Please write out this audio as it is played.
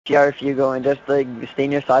PR if you go and just like stay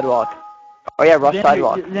near sidewalk. Oh yeah, rush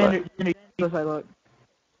sidewalk. Xander, go sidewalk.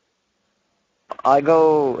 I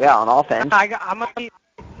go on offense. I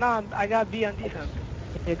got B on defense.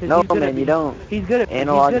 Yeah, No man, you don't. He's good at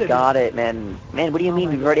Analog he's good got at it, man. Man, what do you Oh mean?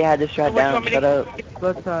 my We've already had this shot So what you down. want me Shut to- up.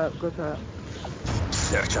 Go top, go top.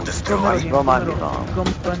 Search and Go destroy. middle, James, Roll go my middle. bomb. Go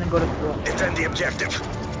middle and then go to school. Defend the objective.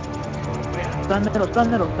 Stun middle,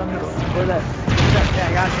 stun middle, stun middle. Go that. Yeah,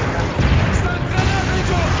 I got you.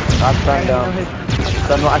 Not stun down.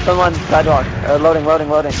 I stun one sidewalk. Loading.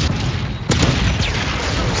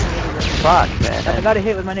 Fuck, man. I got a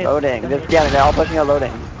hit with my nade. Loading. Just they're all pushing out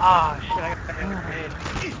loading. Ah, shit, I got hit with a nade.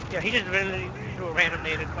 Yeah, he just really threw a random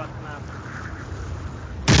nade across the map.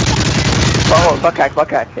 Oh, buck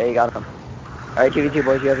hack. Yeah, you got him. Alright, 2v2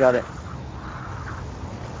 boys, you guys got it.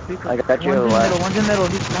 I got you. One's in middle,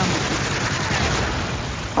 he's down.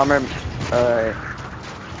 Hummer,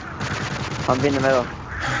 Humvee in the middle.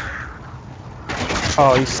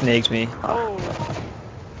 Oh, he snaked me. Oh.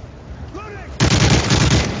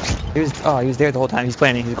 He was there the whole time. He's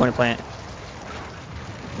planning. He's going to plant.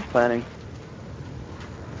 He's planning.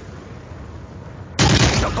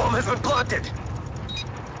 The bomb has been planted.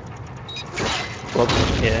 Well,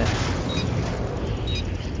 yeah.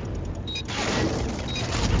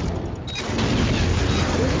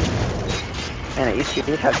 Man, are you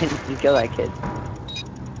serious? How can you kill that kid?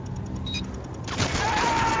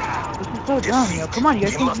 This is so dumb, yo. Come on, you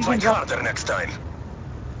guys You think must you can fight drop. harder next time.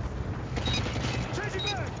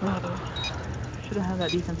 Should've had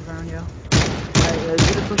that defensive round, yo. Alright, let's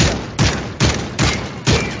get a push up.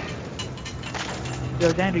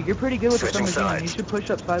 Yo, Xander, you're pretty good with the Switching summer jam. You sides. should push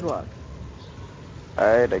up sidewalk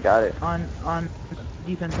Alright, I got it. on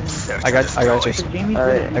defense. Search I got and your, Because destroy. Jamie's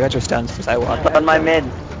Alright. good I got your stuns for sidewalk. Stun my mid.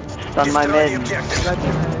 Stun my Destroy the mid. objective. Got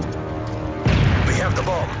your mid. We have the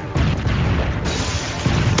bomb.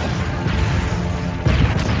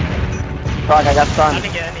 Fuck, I got I stunned.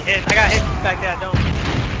 didn't get any hits. I got hits back there, I don't.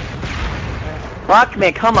 Fuck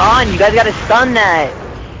me, come on, you guys gotta stun that.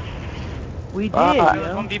 We did, Fuck. There's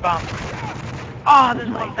yo. one B-bomb. Oh, there's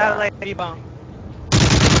Oh my one God. satellite B-bomb.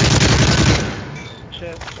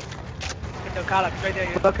 Shit. Get the call up right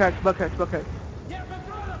there. Buck cracks. B2,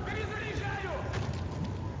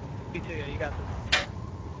 yeah, you got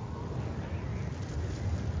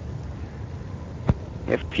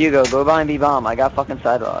this. If Hugo, go behind B-bomb, I got fucking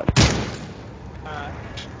sidewalk. Alright.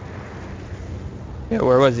 Yeah,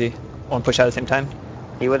 where was he? One push out at the same time?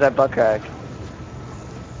 He was at buck crack.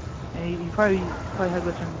 And he probably had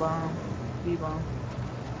glitching bomb. B-bomb.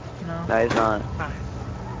 No. No, he's not.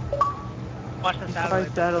 Watch the Probably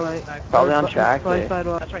satellite. satellite. Probably on track, Probably dude.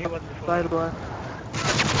 sidewalk. That's where he was before. Sidewalk.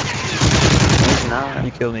 He's not.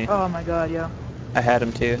 You killed me. Oh my god, yo. I had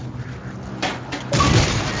him too.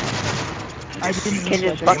 I didn't Can mean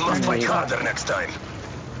just that. fuck You must me. fight harder next time.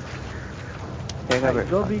 Here, cover.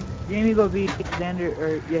 Go beat Jamie, go beat Xander,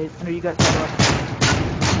 or yeah, Xander, you got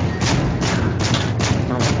sidewalk.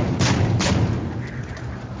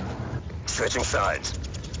 Switching sides.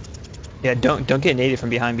 Yeah, don't get naded from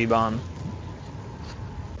behind B-bomb.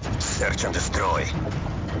 Search and destroy.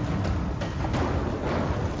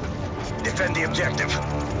 Defend the objective.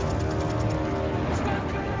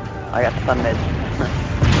 I got stun mid.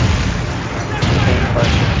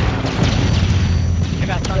 I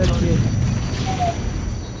got tons of Good.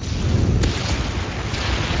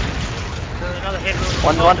 There's another hit.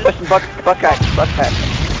 One pushing buck crack.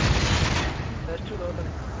 There's two loaded.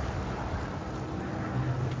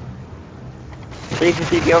 So you can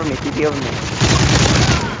CP over me,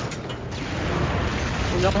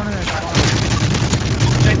 We got one in there.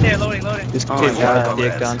 Right there, loading. This Oh kid my got God.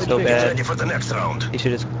 dicked on so Get bad. ready for the next round. He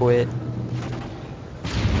should just quit.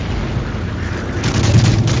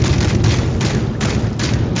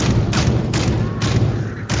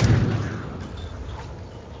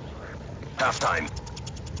 Half time.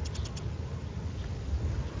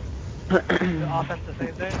 The offense the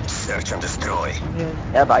same thing. Search and destroy.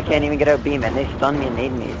 Yeah. Yeah, but I can't even get out B, man. They stun me and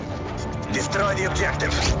nade me. Destroy the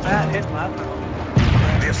objective. That hit last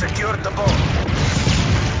time. We have secured the bomb.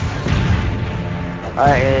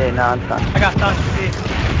 Alright, no, I'm stunned. I got stunned.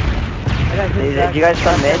 I got hit Did back. you guys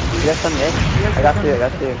stun mid? You guys stun mid? I got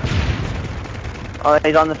two. Oh,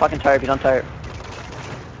 he's on the fucking turret. He's on turret.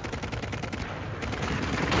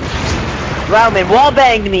 Wow, man, wall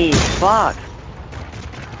banged me. Fuck.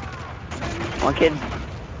 One kid.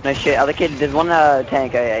 No shit. Other kid. There's one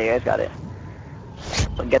tank. Oh, yeah, you guys got it.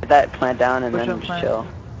 So get that plant down and Push then up just plant. chill.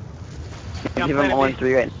 Yeah, I'm Give him planting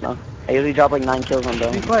 1-3 right now. I usually drop like 9 kills on Be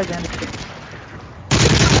them. quiet, Xander.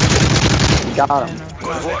 You got him.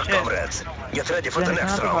 Good work, shit. comrades. Get ready for the Xander, turn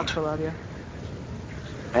next up the round. box a lot, yeah.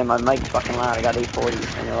 Man, my mic's fucking loud. I got 840,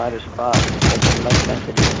 and you're loud as fuck. It's mic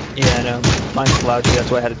sensitive. Yeah, I know. Mine's loud too, that's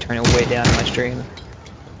why I had to turn it way down in my stream.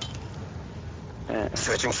 Yeah.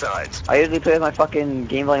 Switching sides. I usually play with my fucking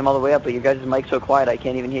game volume all the way up, but your guys' mic's so quiet I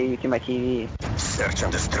can't even hear you through my TV. Search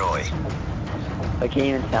and destroy. I can't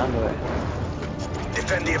even sound to it.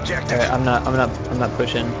 Defend the objective. Alright, I'm not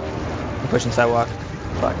pushing. I'm pushing sidewalk.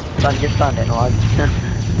 Fuck. Son, get stunned, analog.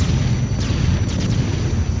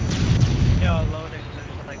 Yo, loading.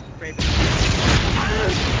 There's like raping.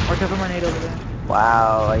 Watch out for my nade over there.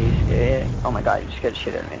 Wow, are you scared? Oh my god, you scared the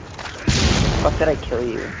shit out of me. Fuck did I kill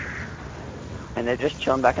you? And they're just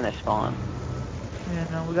chilling back in their spawn. Yeah,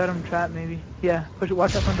 no, we got him trapped maybe. Yeah, push it,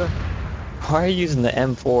 watch out front door. Why are you using the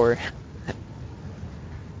M4?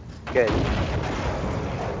 Good.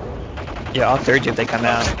 Yeah, I'll third you if they come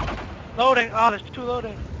out. Loading. Oh, there's two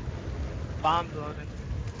loading. Bombs loading.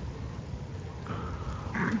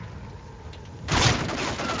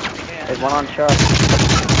 There's one on truck.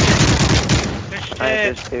 Good shit.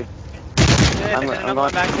 Alright, there's two. Good. I'm There's another going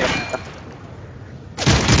one back there.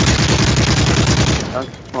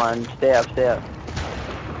 Come on, stay up, stay up.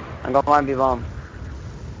 I'm going to be bomb.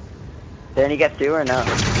 Did any get through or no?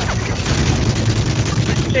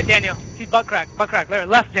 Shit, Daniel. He's butt crack. There,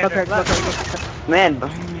 left, Daniel. Butt crack, Left. Man, oh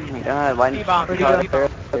my god, why didn't B-bomb, you call it B-bomb.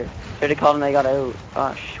 earlier? Should have called him, they got out.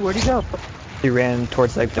 Gosh. Where'd he go? He ran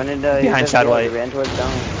towards like the, When did, behind he satellite. ran towards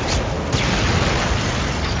down.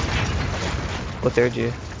 What third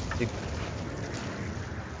you?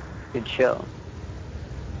 Good chill.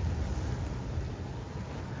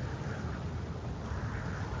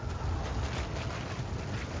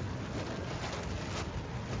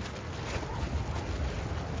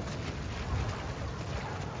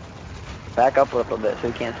 Back up a little bit so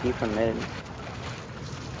we can't see from mid.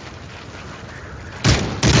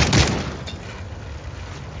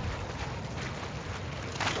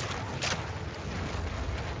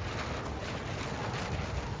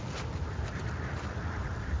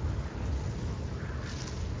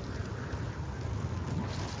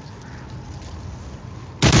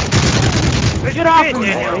 Get off Shit, him,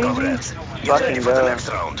 Daniel. baby! Comrades, get Fucking ready for the go. next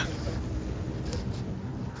round.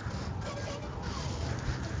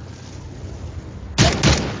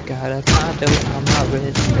 Got a condo, I'm not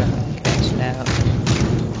ready to go. Cash now.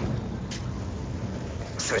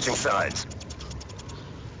 Switching sides.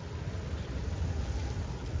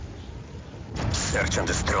 Search and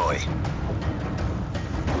destroy.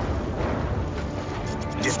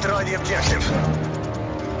 Destroy the objective.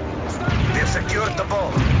 They've secured the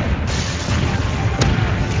bomb.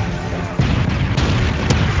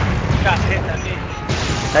 Got hit at me.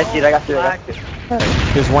 Nice dude, I got through, I got through.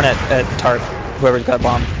 There's one at tarp. Whoever's got a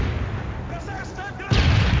bomb.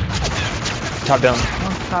 Top down.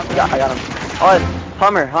 Oh, top I got him. Oh, it's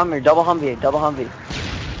Hummer, double Humvee. One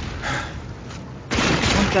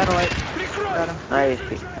satellite. Got him. Nice.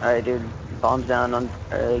 Alright, dude. Bombs down on,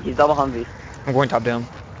 he's double Humvee. I'm going top down.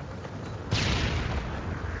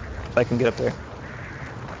 If I can get up there.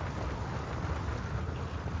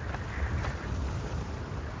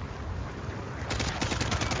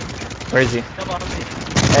 Where is he? Double on me.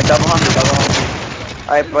 Yeah, double Humvee.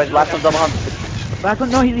 Alright, boys, last one's double Humvee. Last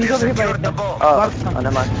one, no, he's They've over here by secured the bomb. Oh,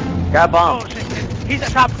 never mind. Grab bomb. Oh, shit. He's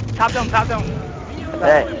at top down.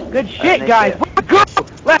 Hey. Good shit, nice guys. shit. Let's go!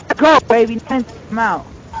 Let's go, baby. Come out.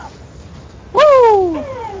 Woo!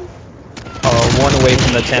 Oh, one away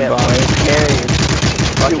from the 10 Shit, bomb. boy. Scary.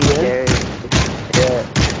 Fucking scary. Yeah.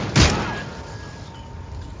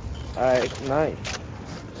 Alright, nice.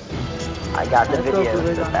 I got the Let's go, video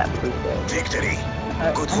Bootleg. with that proof though. Victory.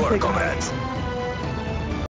 I'm Good taking work, it. comrades.